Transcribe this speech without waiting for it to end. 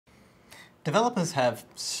Developers have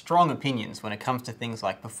strong opinions when it comes to things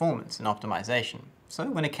like performance and optimization. So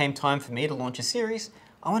when it came time for me to launch a series,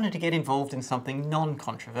 I wanted to get involved in something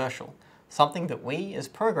non-controversial, something that we as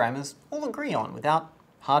programmers all agree on without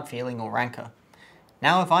hard feeling or rancor.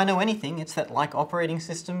 Now if I know anything, it's that like operating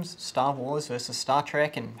systems, Star Wars versus Star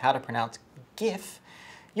Trek, and how to pronounce GIF,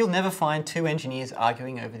 you'll never find two engineers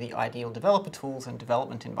arguing over the ideal developer tools and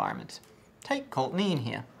development environment. Take Colt and Ian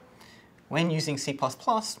here. When using C++,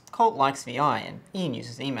 Colt likes VI and Ian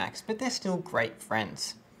uses Emacs, but they're still great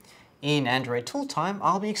friends. In Android Tool Time,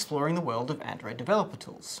 I'll be exploring the world of Android developer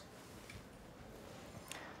tools.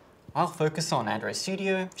 I'll focus on Android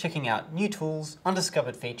Studio, checking out new tools,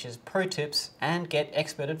 undiscovered features, pro tips, and get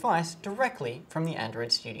expert advice directly from the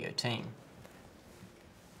Android Studio team.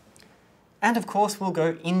 And of course, we'll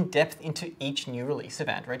go in depth into each new release of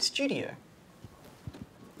Android Studio,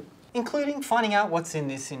 including finding out what's in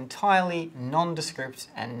this entirely nondescript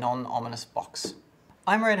and non-ominous box.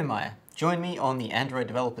 I'm Reto Meier. Join me on the Android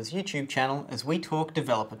Developers YouTube channel as we talk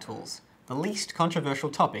developer tools, the least controversial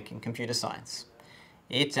topic in computer science.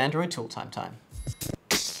 It's Android Tooltime time.